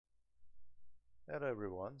Hello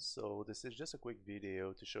everyone, so this is just a quick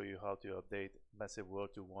video to show you how to update Massive World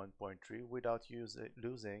to 1.3 without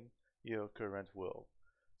losing your current world.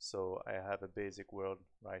 So I have a basic world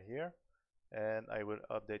right here and I will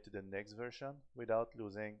update to the next version without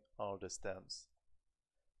losing all the stems.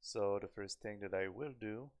 So the first thing that I will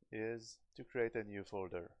do is to create a new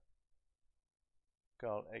folder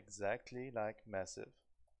called exactly like Massive,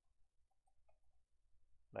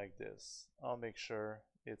 like this. I'll make sure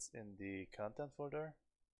it's in the content folder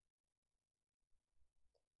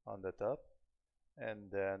on the top.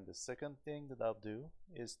 And then the second thing that I'll do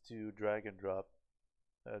is to drag and drop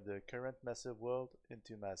the current Massive world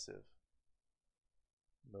into Massive.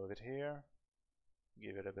 Move it here,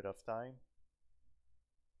 give it a bit of time.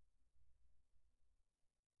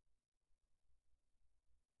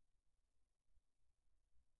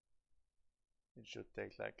 It should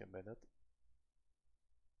take like a minute.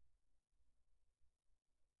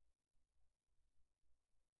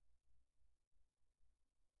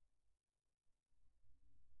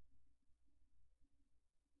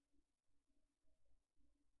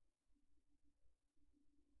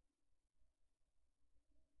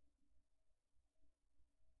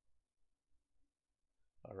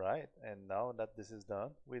 Alright, and now that this is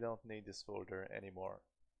done, we don't need this folder anymore.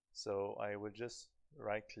 So I will just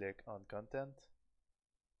right click on content,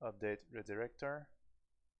 update redirector,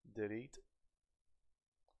 delete,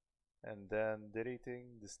 and then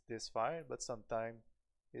deleting this file, but sometimes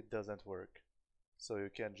it doesn't work. So you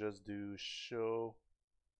can just do show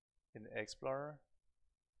in Explorer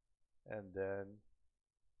and then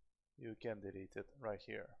you can delete it right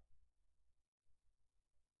here.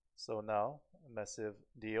 So now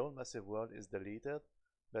the old Massive world is deleted,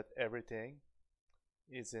 but everything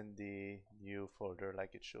is in the new folder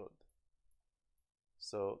like it should.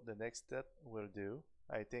 So the next step we'll do,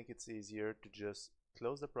 I think it's easier to just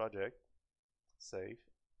close the project, save,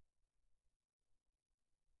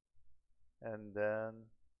 and then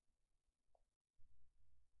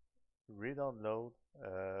re-download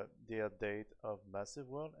the update of Massive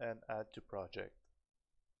World and add to project.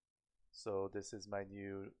 So this is my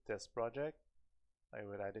new test project. I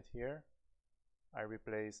will add it here. I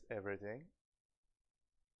replace everything.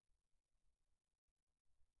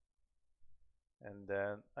 And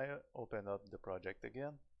then I open up the project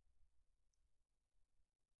again.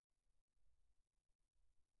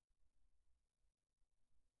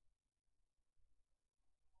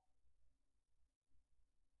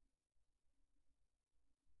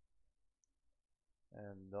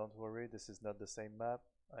 And don't worry, this is not the same map.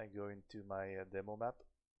 I go into my demo map.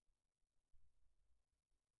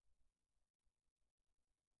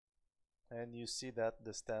 And you see that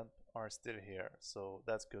the stamps are still here. So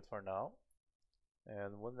that's good for now.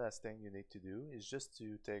 And one last thing you need to do is just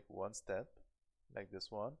to take one step, like this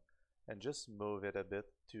one, and just move it a bit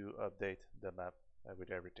to update the map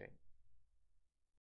with everything.